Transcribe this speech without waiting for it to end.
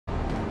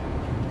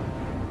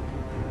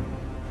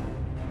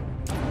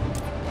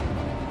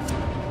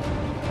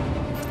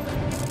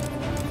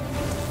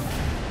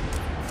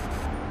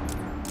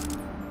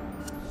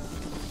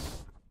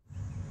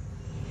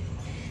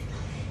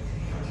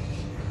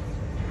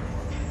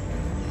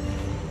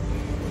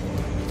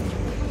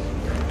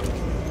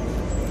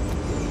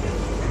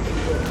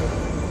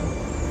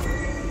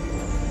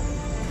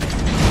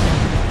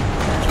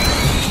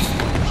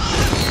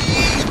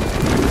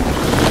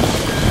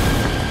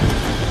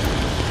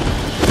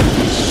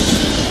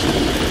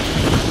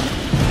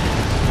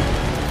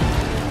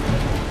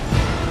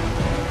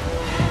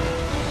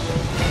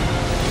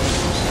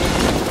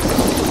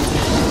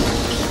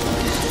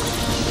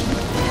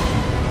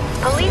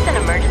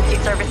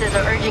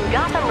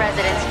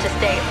to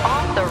stay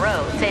off the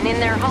roads and in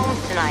their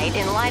homes tonight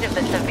in light of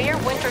the severe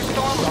winter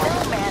storm.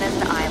 No man is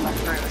the island,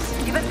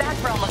 Bruce. You've been back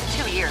for almost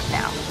 2 years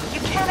now. You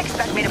can't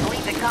expect me to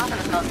believe that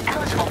Gotham's most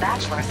eligible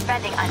bachelor is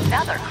spending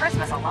another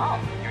Christmas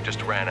alone. You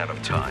just ran out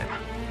of time.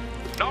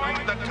 Knowing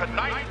that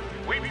tonight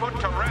we put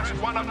to rest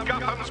one of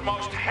Gotham's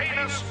most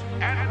heinous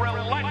and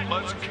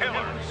relentless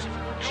killers,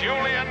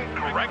 Julian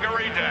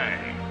Gregory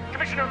Day.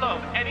 Commissioner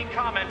Loeb, any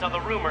comment on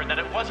the rumor that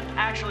it wasn't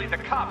actually the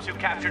cops who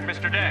captured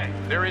Mr. Day?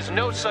 There is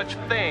no such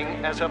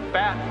thing as a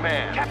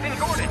Batman. Captain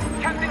Gordon!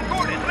 Captain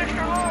Gordon!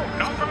 Commissioner Loeb!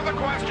 No further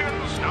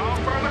questions. No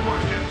further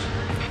questions.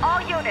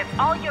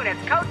 All units,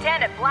 code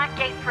 10 at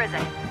Blackgate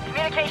Prison.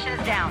 Communication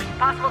is down,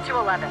 possible to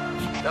 11.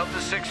 Delta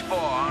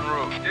 6-4, en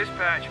route.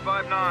 Dispatch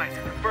 5-9,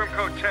 confirm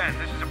code 10.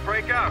 This is a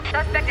breakout.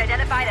 Suspect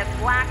identified as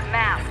Black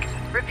Mask.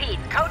 Repeat,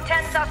 code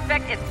 10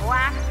 suspect is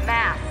Black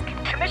Mask.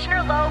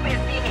 Commissioner Loeb is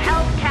being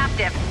held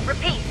captive.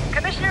 Repeat,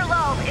 Commissioner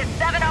Loeb is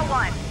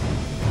 701.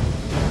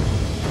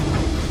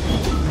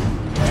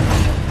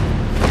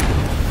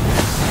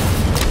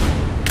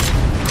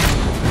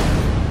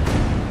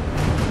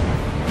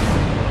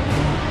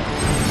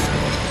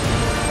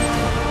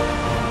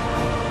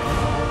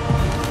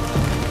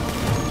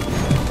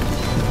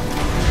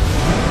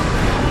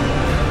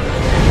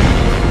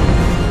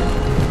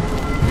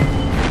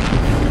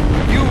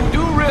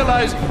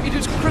 It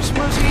is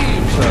Christmas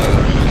Eve,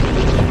 sir.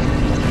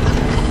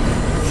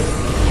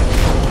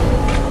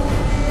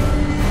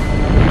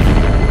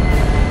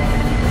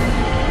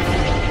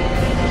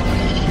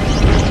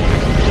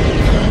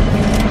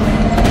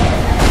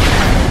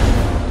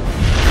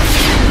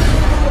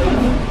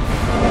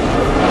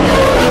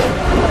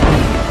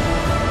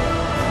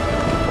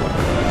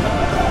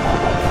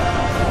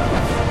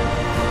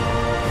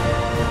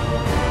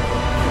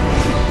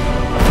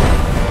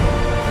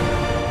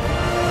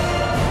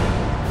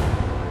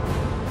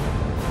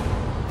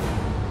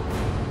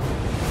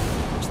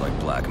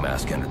 Black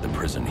Mask entered the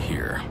prison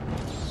here.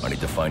 I need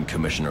to find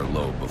Commissioner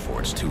Loeb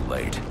before it's too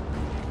late. He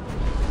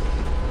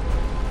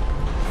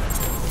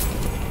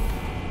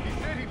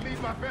said he'd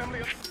leave my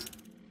family.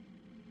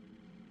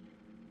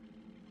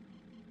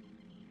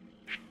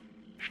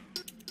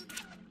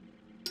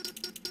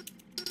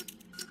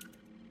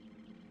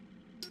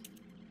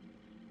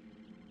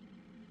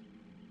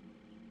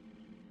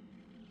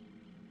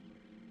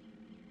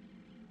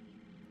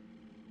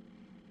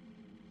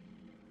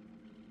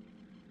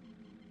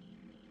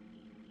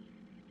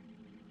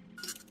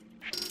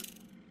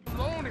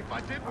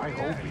 I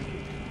hope he is.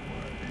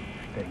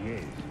 Thing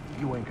is,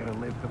 you ain't gonna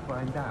live to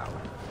find out.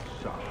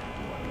 Sorry,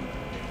 buddy.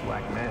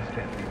 Black Mask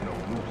can't leave no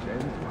loose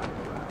ends lying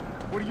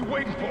around. What are you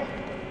waiting for?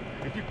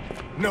 If you...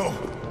 No!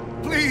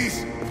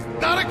 Please!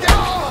 Not again!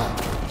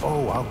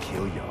 Oh, I'll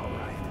kill you, all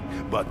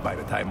right. But by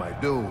the time I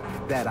do,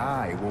 that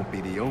eye won't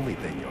be the only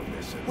thing you're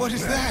missing. What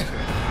is that?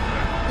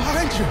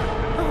 Behind you!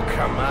 Oh,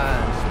 come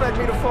on. Expect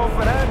me to fall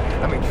for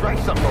that? I mean, try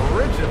something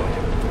original.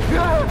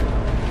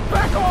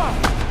 Back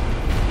off!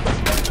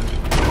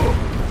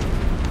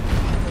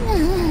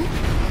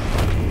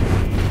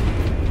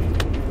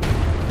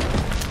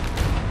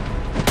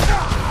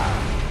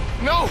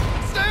 No!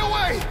 Stay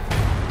away!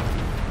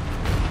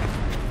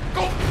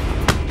 Go!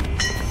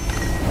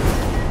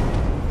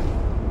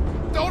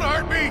 Don't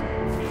hurt me!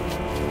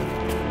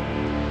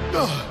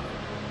 Oh,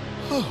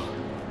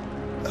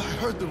 I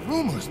heard the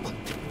rumors, but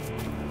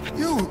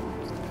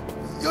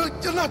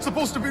you're not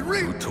supposed to be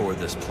real. Who tore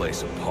this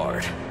place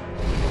apart?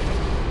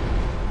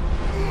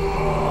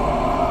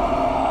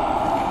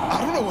 I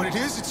don't know what it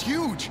is. It's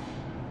huge.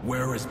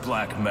 Where is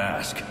Black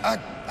Mask?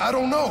 I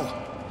don't know.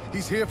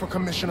 He's here for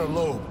Commissioner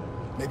Loeb.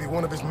 Maybe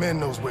one of his men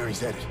knows where he's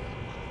headed.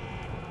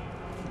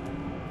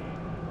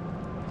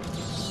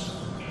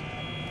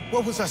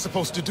 What was I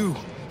supposed to do?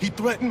 He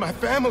threatened my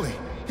family.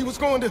 He was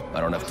going to...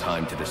 I don't have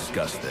time to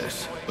discuss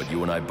this, but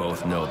you and I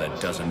both know that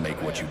doesn't make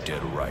what you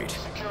did right.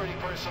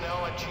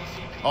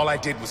 All I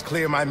did was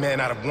clear my men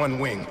out of one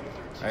wing.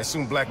 I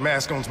assume Black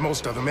Mask owns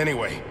most of them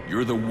anyway.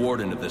 You're the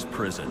warden of this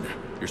prison.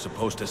 You're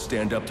supposed to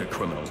stand up to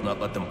criminals, not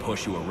let them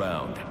push you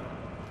around.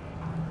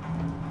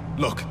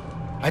 Look,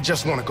 I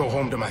just want to go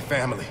home to my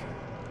family.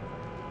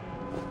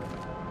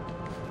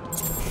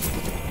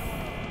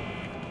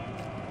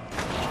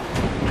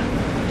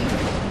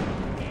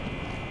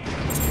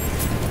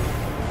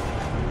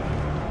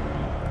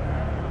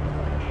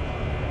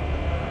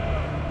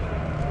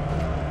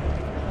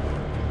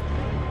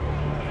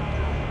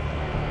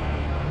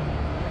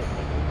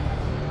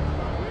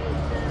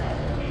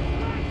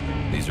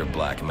 These are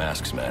Black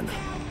Mask's men.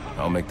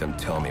 I'll make them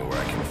tell me where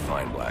I can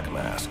find Black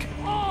Mask.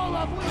 All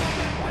of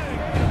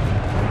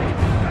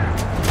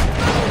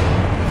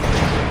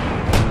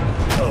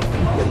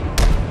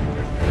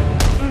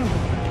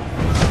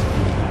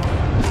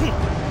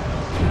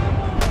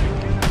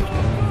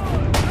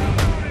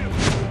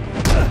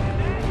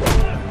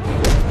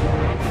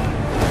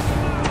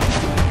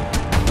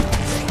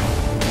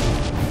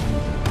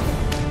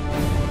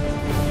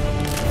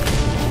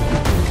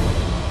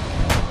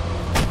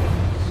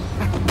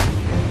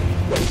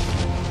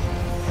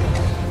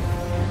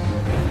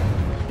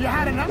You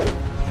had enough?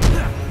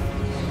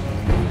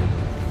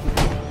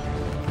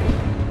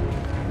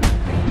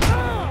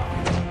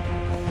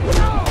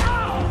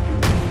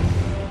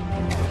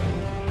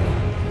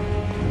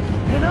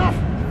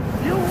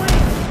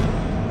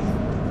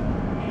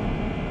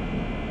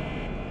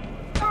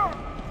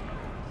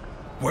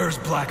 Where's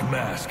Black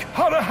Mask?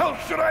 How the hell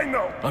should I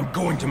know? I'm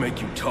going to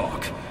make you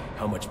talk.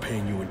 How much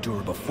pain you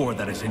endure before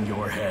that is in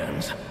your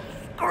hands.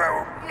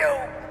 Screw you!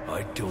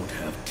 I don't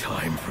have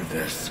time for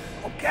this.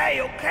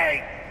 Okay.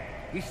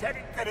 He said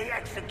it to the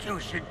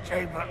execution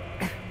chamber.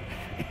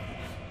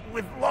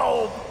 With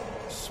Loeb.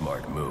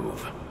 Smart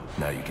move.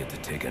 Now you get to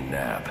take a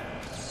nap.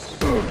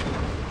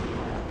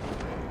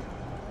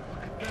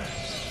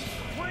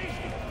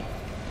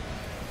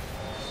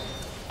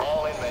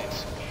 All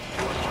inmates.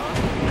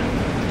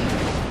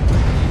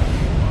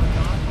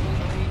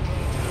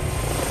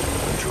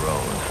 A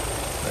drone.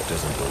 That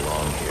doesn't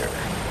belong here.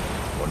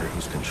 Wonder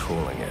who's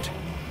controlling it.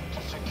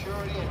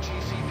 Security and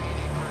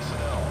GCPD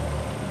personnel.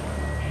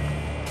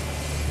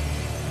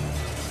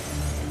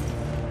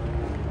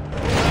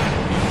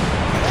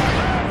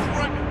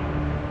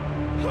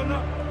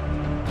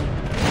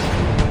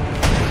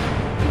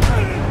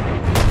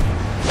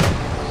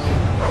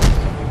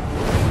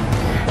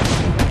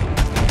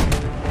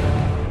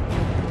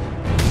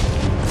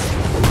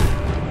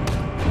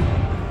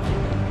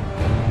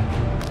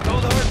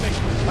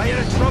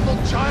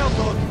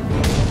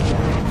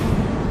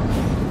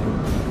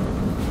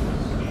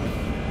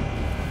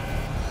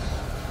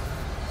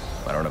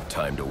 I don't have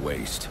time to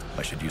waste.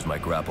 I should use my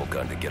grapple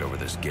gun to get over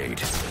this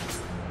gate.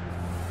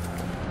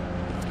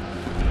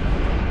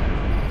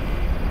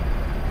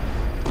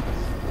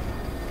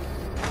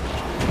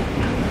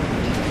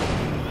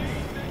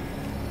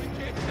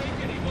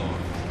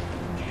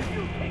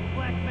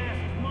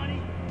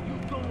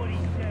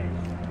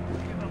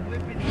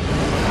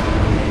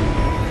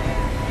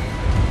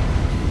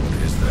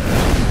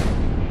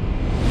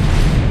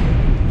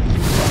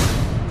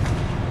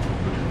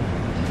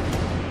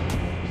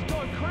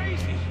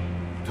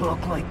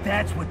 Talk like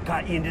that's what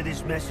got you into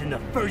this mess in the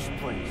first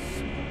place.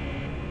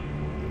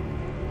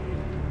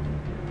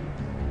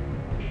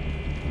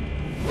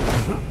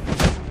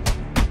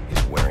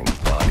 He's wearing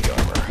body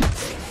armor.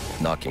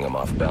 Knocking him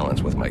off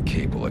balance with my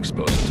cape will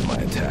expose him to my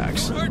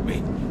attacks. Hurt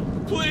me!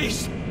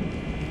 Please!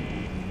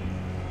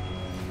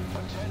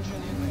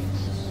 Attention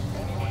inmates.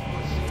 Anyone who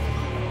has seen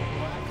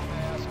Black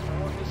Mask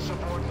or his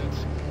subordinates,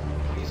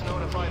 please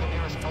notify the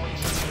nearest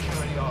police or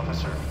security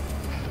officer.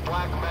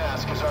 Black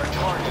Mask is our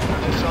target for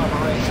this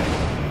operation.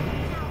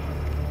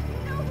 You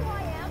know who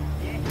I am?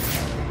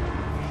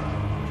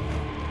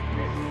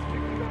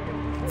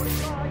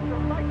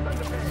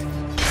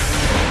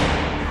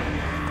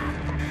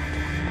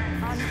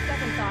 On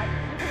second thought, you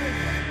can leave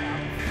this now.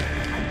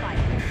 I'm fine.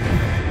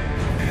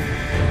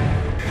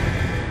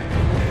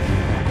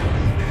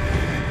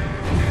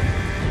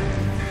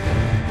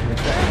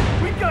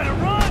 We gotta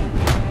run!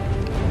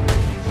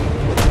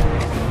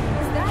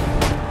 Is that?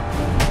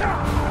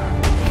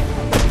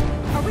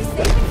 Are we safe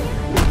in here?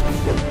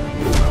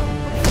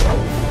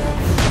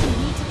 We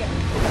need to get.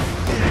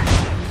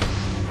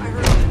 I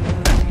heard.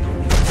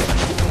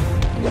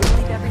 You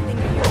leave everything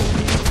here.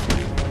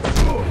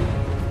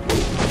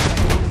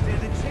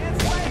 Stand a chance,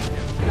 wait!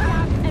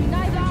 And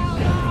neither I'll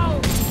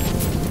know.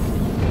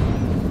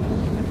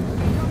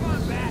 Come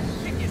on, Matt,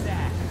 kick his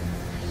ass!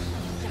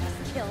 Get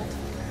us killed.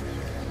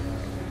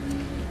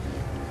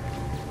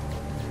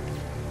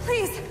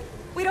 Please,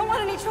 we don't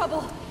want any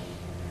trouble.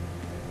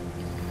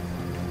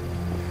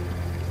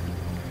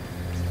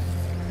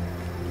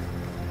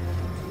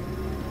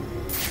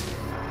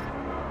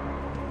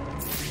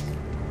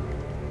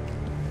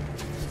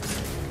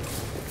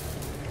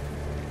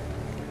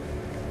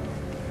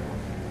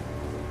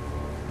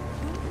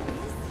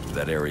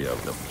 That area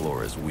of the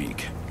floor is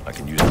weak. I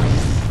can use it.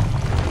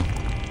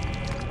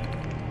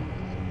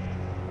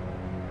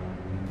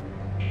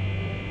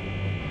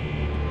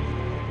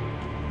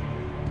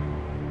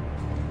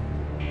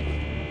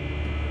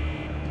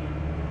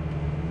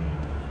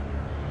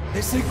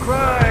 They say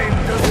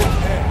crime doesn't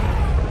pay.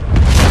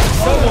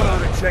 Someone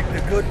ought to check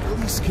the good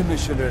police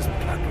commissioner's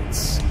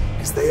pockets.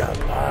 Because they are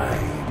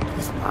mine.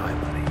 It's my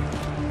money.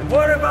 And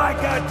what have I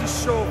got to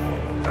show for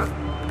it, huh?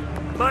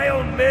 My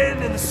own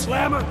men in the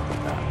slammer?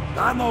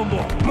 Not no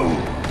more. No,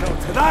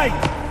 tonight,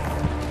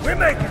 we're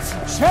making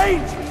some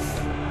changes.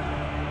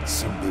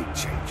 Some big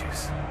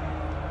changes.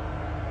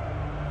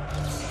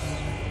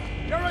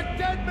 You're a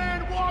dead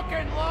man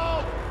walking,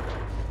 Loeb!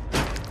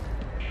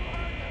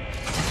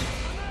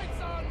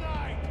 Tonight's our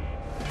night!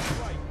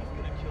 Right, he's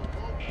gonna kill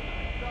Loeb.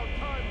 About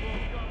time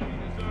Loeb got what he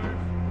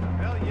deserves.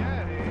 Hell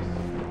yeah, it is.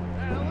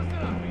 Now listen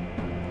up, me.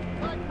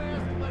 Black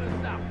Mask let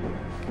us out.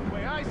 The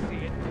way I see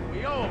it,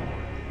 we owe him.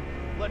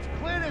 Let's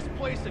clear this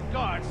place of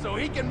guards so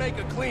he can make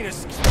a clean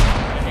escape.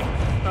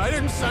 I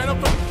didn't sign up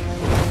for...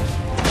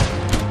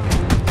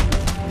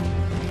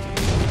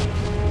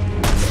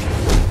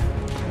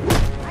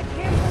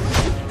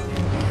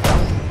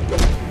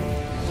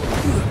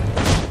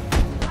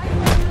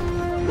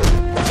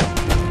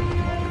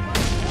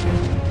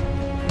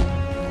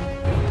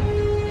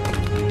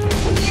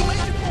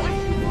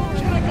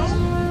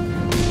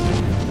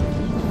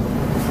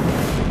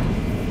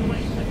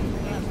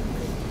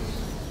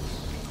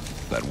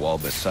 That wall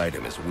beside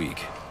him is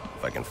weak.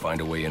 If I can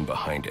find a way in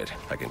behind it,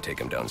 I can take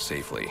him down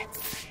safely.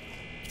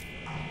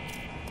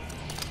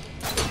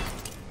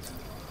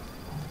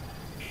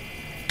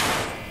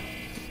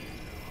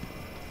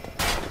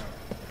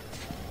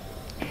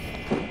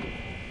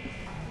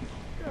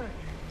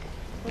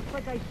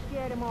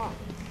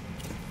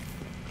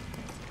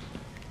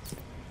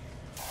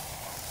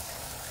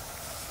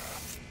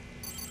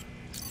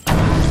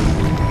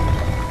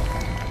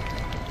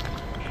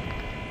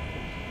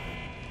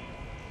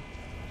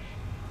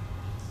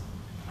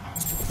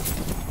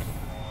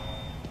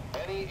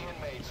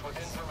 inmates with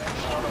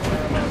information on the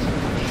whereabouts of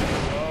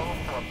Commissioner Lowe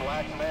or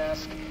Black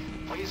Mask,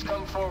 please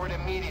come forward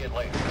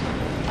immediately.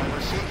 I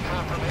received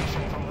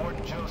confirmation from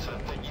Warden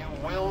Joseph that you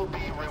will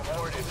be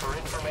rewarded for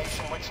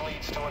information which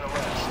leads to an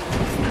arrest.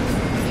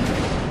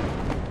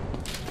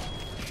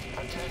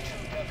 Attention,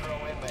 death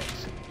row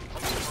inmates.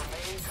 Please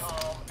remain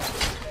calm and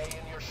stay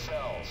in your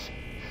cells.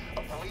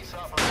 A police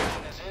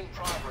operation is in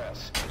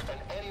progress, and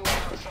anyone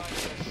outside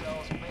of their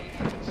cells may be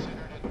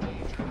considered a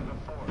danger to the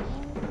force.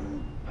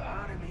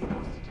 Part of me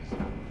wants to just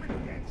flip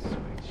that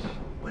switch.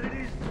 But it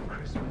is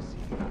Christmas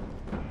Eve.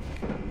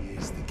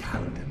 Here's the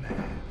calendar,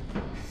 man.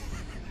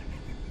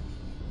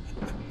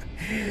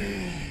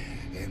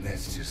 And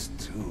that's just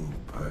too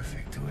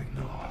perfect to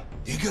ignore.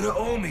 You're gonna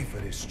owe me for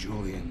this,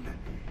 Julian.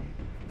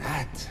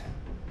 That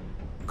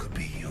could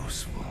be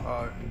useful.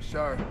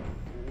 Sir,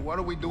 what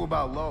do we do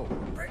about Lowe?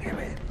 Bring him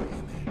in, bring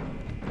him in.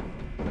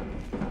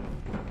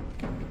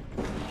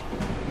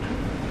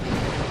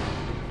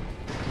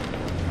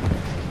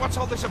 What's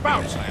all this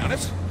about,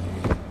 Sionis?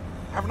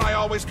 Haven't I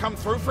always come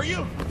through for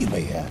you? You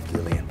may have,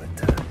 Gillian, but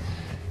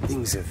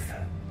things have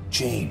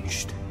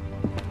changed.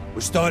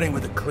 We're starting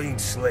with a clean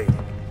slate,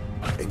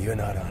 and you're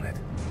not on it.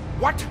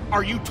 What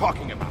are you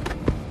talking about?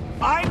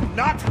 I'm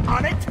not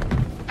on it?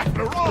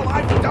 After all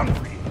I've done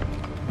for you.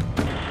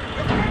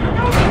 You can't do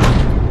this!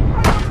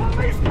 I'm a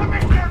police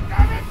commissioner,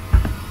 damn it!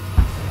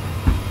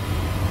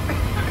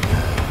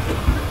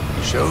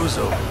 Show's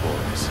over,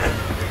 boys.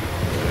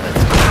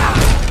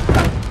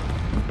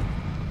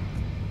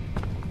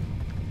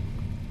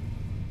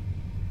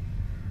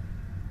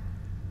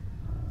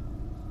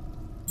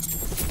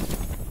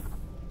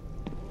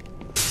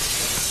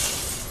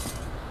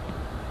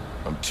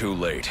 I'm too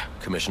late.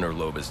 Commissioner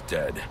Loeb is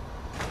dead.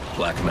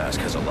 Black Mask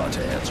has a lot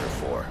to answer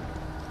for.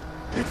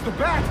 It's the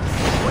bat!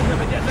 We're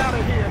never getting out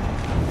of here!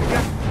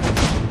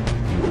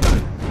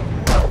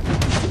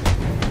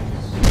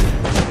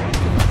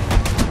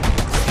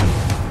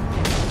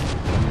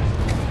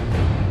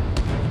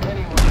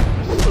 Anyone in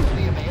the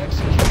vicinity of the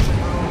execution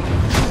room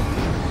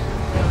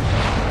have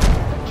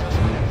just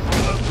been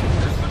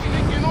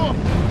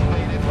informed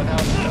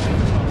without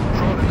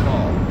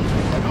protocol.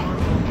 An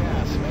harmful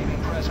gas may be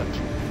present.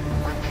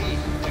 Repeat,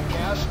 the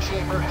gas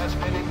chamber has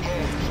been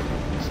engaged.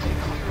 Stay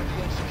clear of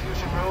the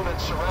execution room and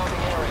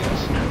surrounding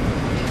areas.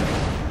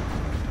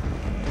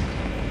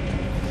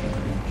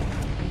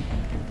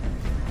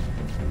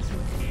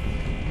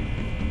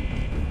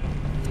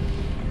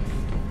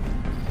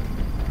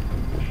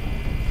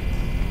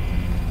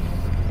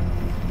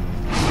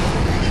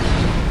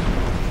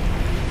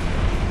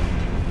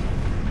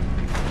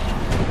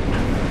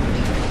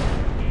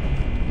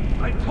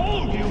 I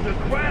told you to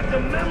grab the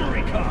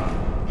memory card!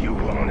 You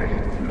wanted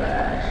it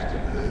smashed,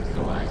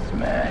 so I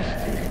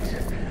smashed it.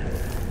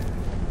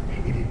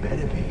 It had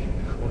better be,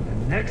 or the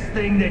next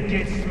thing that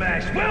gets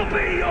smashed will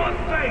be your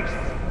face!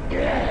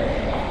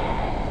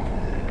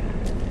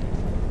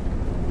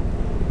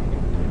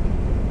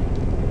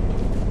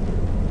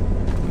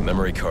 The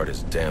memory card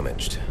is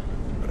damaged,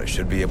 but I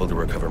should be able to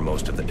recover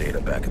most of the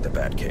data back at the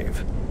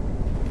Batcave.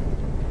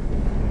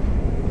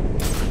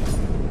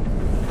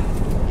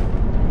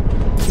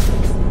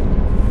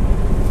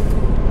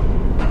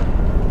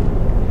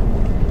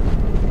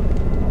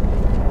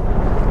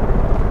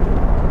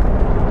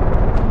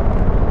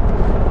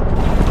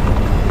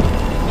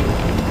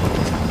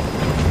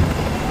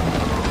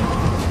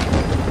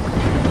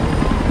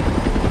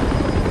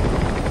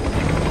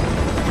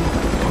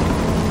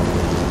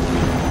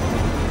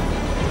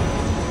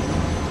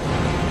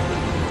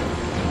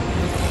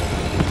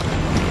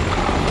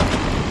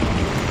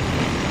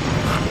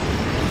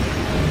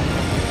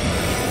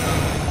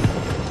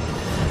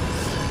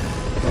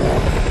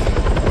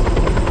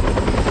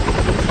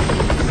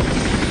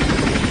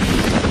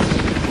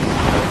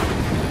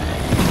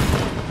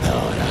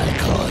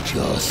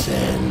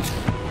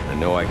 I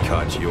know I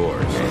caught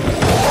yours.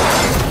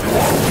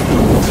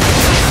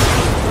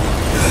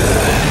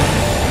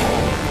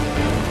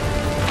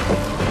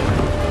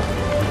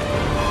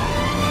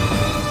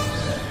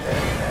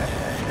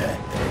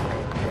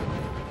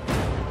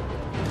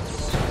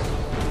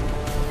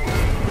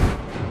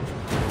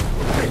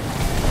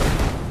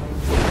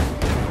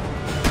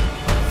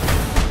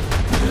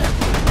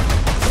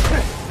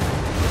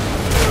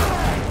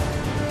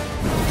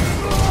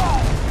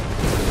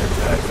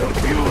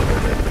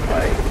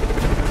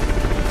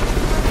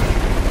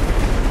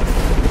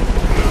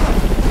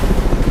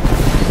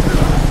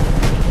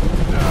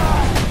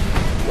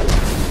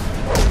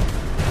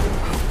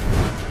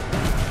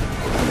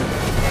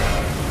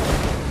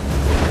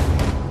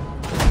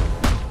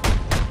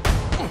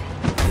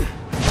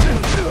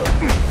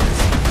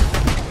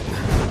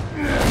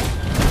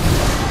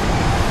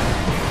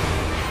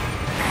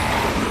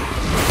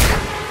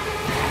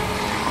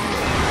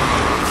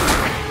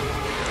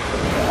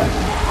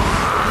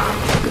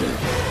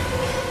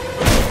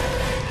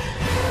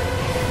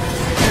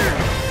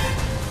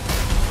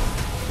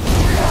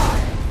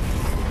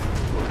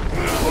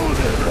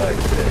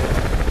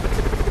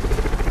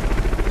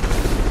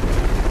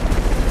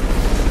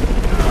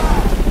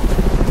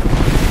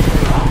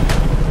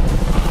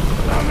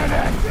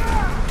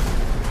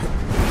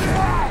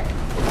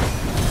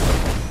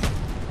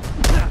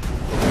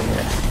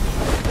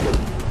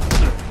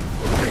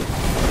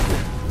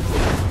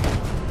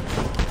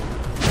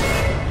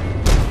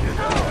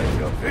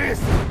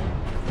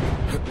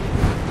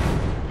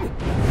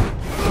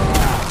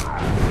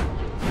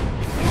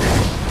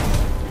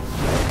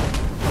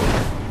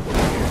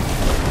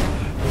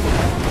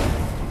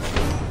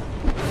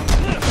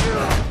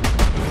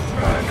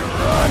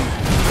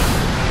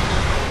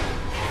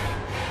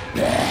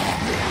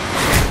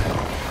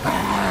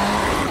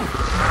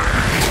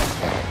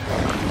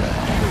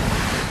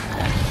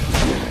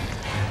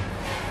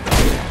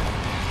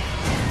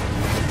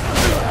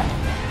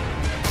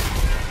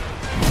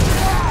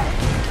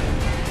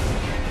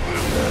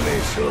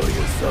 show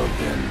you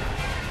something.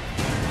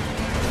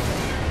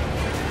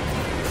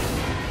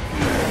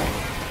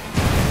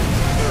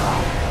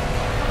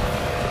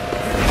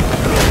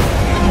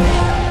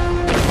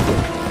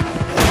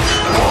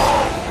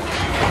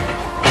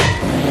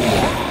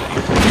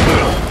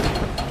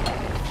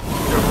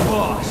 Your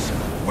boss,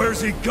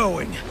 where's he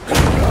going?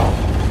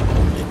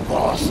 The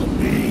boss of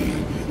me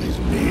is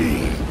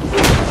me.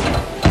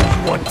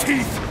 You want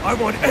teeth? I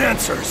want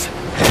answers.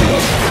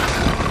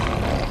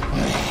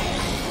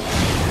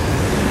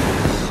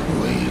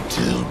 Wait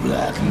till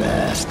Black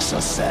Mask's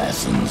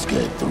assassins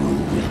get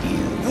through with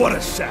you. What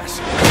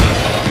assassin?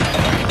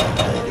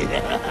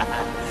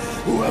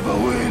 Whoever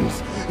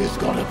wins is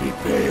gonna be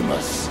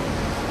famous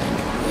and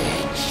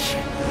rich.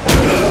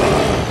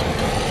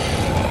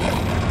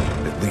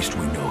 At least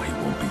we know he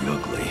won't be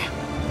ugly.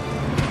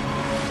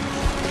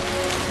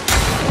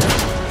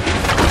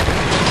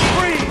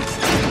 Freeze!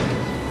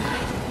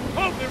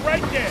 Hold me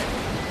right there!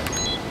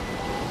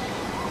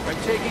 I'm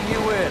taking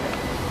you in.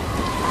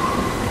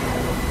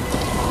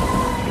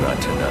 Not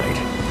tonight.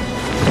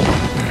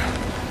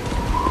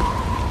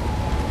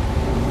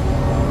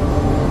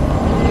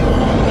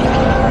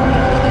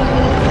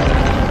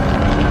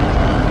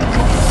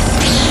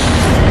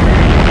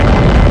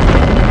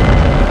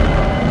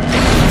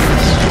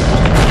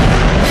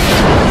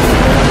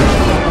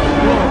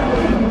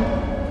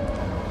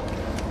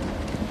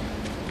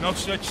 No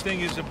such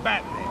thing as a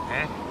Batman,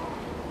 huh?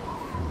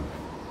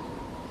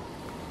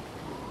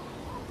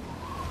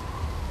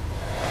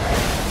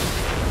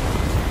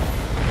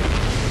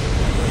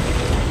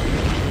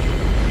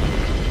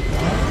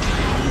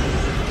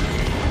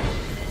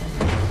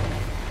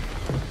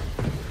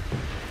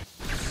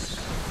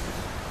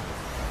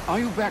 Are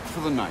you back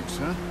for the night,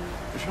 sir?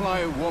 Shall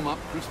I warm up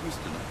Christmas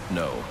dinner?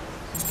 No.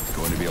 It's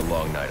going to be a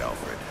long night,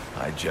 Alfred.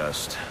 I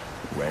just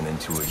ran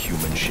into a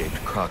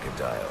human-shaped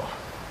crocodile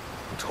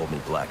who told me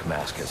Black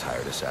Mask has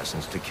hired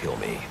assassins to kill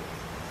me.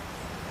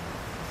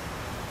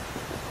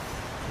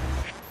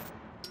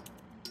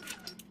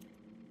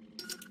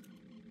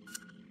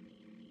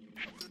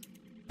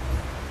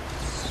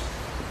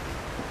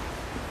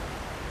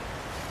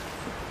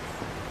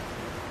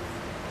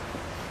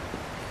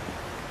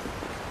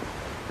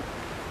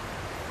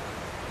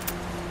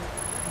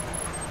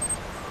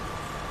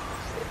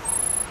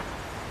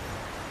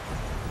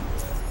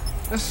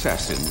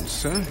 Assassins,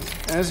 sir?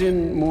 As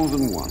in more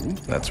than one?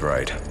 That's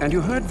right. And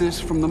you heard this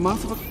from the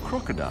mouth of a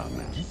crocodile,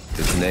 man?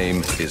 His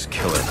name is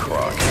Killer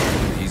Croc.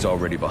 He's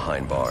already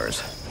behind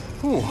bars.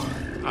 Oh,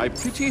 I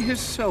pity his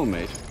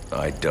cellmate.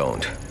 I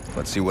don't.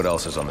 Let's see what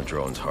else is on the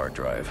drone's hard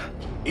drive.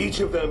 Each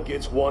of them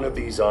gets one of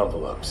these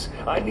envelopes.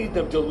 I need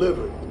them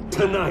delivered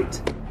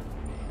tonight.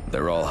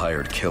 They're all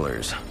hired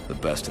killers, the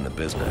best in the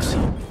business.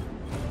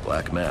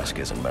 Black Mask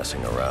isn't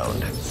messing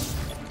around.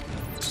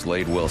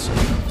 Slade Wilson,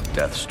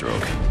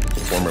 Deathstroke,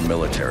 former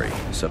military,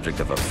 subject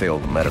of a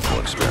failed medical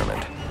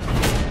experiment.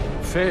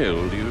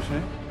 Failed, you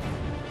say?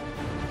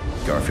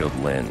 Garfield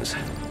Linz,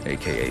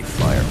 aka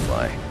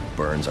Firefly,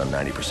 burns on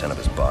 90% of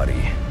his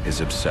body. His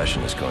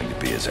obsession is going to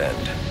be his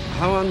end.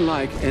 How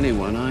unlike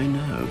anyone I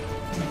know.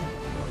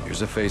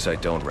 Here's a face I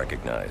don't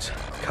recognize.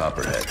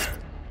 Copperhead.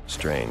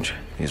 Strange.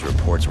 These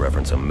reports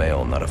reference a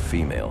male, not a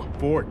female.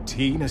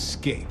 14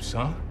 escapes,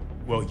 huh?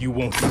 Well, you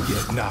won't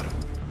forget, not him.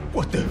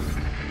 What the...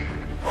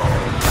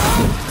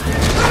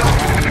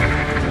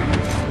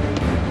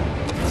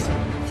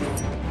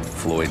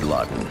 Floyd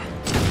Lawton,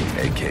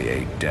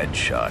 aka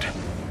Deadshot.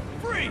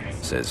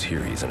 Says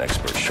here he's an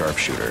expert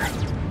sharpshooter.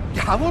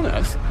 How on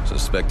earth?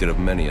 Suspected of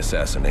many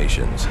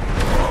assassinations.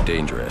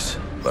 Dangerous,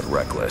 but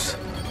reckless.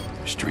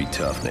 Street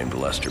tough named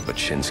Lester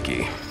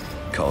Baczynski.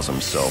 Calls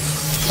himself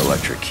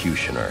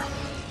Electrocutioner.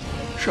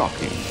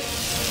 Shocking.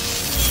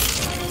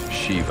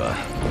 Shiva.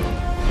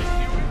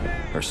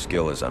 Her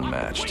skill is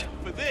unmatched.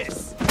 For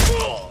this.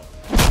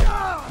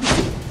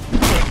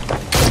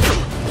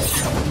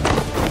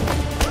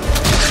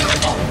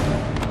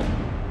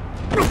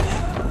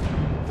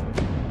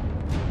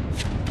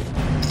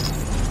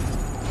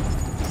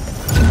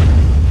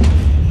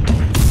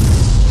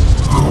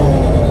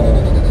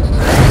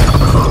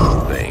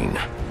 Bane,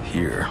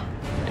 here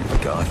in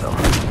Gotham.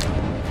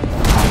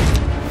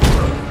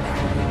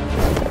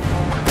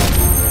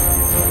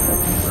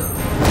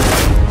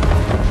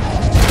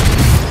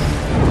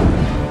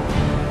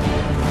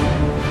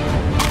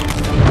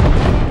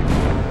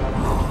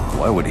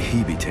 Why would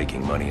he be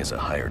taking money as a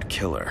hired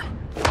killer?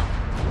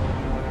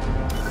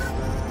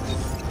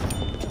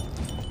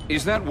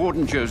 Is that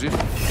Warden Joseph?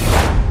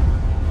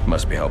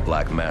 Must be how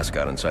Black Mask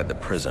got inside the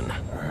prison.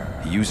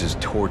 He uses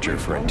torture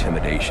for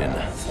intimidation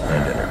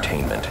and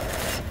entertainment.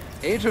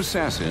 8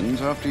 assassins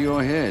after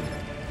your head.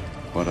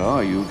 What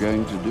are you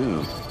going to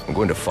do? I'm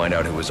going to find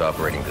out who is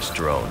operating this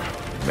drone.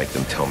 Make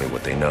them tell me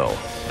what they know.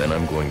 Then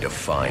I'm going to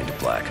find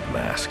Black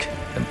Mask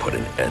and put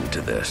an end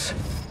to this.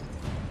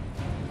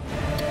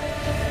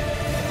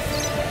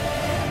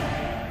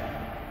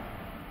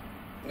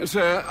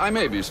 Sir, I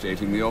may be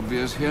stating the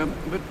obvious here,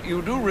 but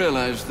you do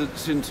realize that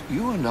since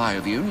you and I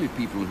are the only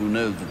people who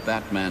know the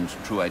Batman's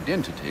true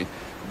identity,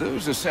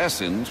 those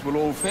assassins will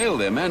all fail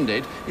their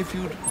mandate if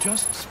you'd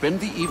just spend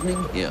the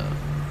evening here.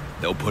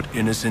 They'll put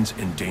innocents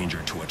in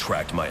danger to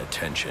attract my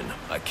attention.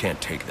 I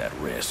can't take that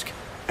risk.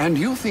 And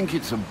you think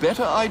it's a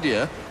better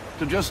idea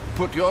to just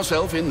put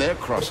yourself in their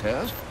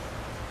crosshairs?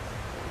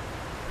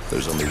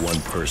 There's only one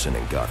person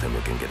in Gotham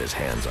who can get his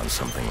hands on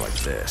something like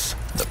this.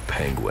 The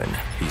Penguin.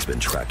 He's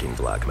been tracking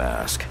Black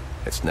Mask.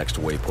 Its next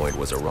waypoint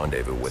was a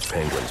rendezvous with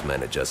Penguin's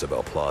men at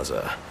Jezebel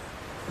Plaza.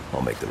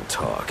 I'll make them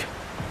talk.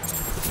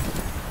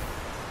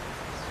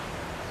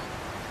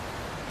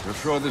 You're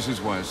sure this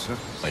is wise, sir?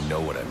 I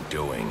know what I'm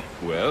doing.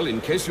 Well,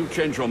 in case you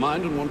change your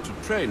mind and want to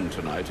train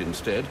tonight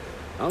instead,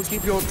 I'll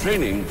keep your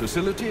training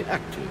facility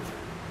active.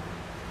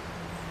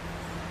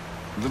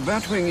 The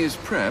Batwing is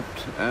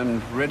prepped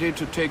and ready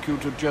to take you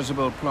to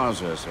Jezebel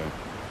Plaza, sir.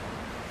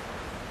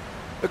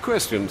 A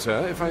question,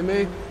 sir, if I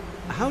may.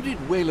 How did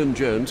Waylon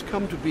Jones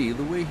come to be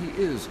the way he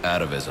is?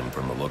 Atavism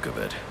from the look of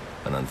it.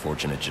 An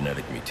unfortunate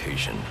genetic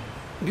mutation.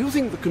 Do you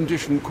think the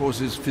condition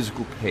causes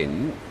physical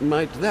pain?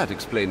 Might that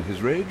explain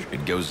his rage?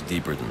 It goes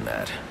deeper than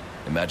that.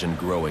 Imagine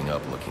growing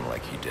up looking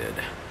like he did.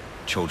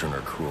 Children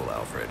are cruel,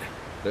 Alfred.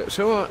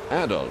 So are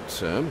adults,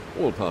 sir.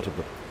 All part of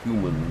the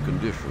human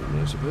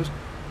condition, I suppose.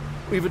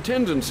 We've a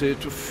tendency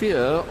to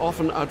fear,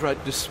 often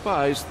outright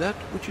despise, that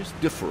which is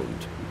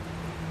different.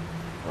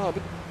 Ah,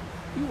 but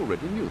you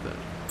already knew that.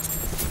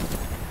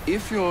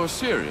 If you're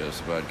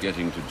serious about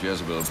getting to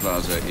Jezebel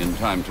Plaza in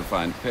time to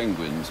find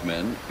Penguin's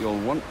men, you'll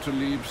want to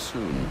leave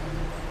soon.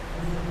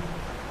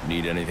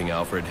 Need anything,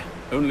 Alfred?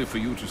 Only for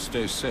you to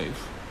stay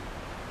safe.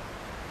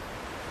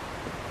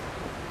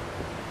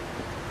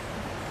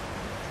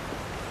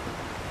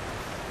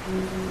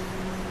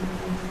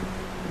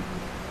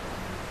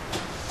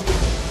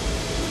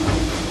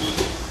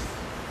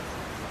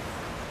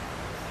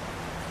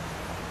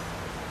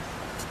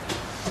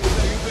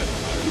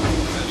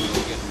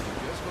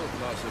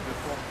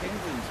 Before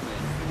Penguin's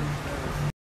men finish their